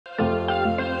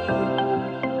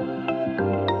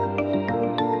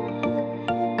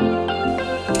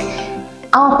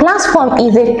Our platform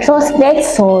is a trusted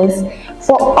source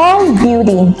for all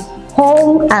building,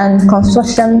 home and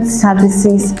construction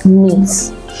services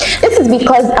needs. This is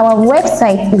because our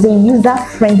website is a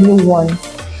user-friendly one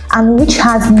and which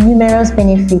has numerous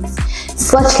benefits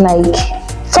such like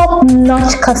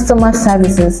top-notch customer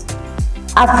services,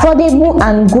 affordable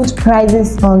and good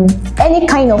prices on any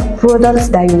kind of products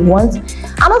that you want,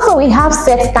 and also we have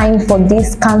set time for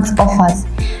discount offers.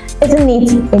 Isn't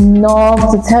it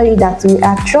enough to tell you that we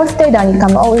are trusted and you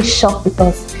can always shop with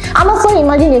us? And also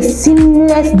imagine a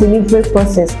seamless delivery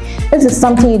process. This is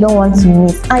something you don't want to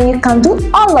miss, and you can do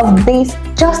all of this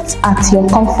just at your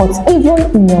comfort,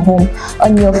 even in your home,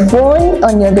 on your phone,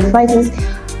 on your devices,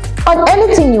 on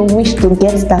anything you wish to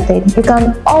get started. You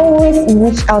can always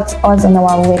reach out to us on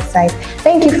our website.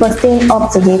 Thank you for staying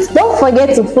up to date. Don't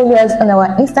forget to follow us on our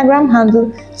Instagram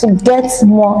handle to get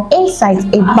more insights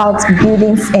about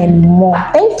buildings and more.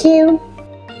 Thank you.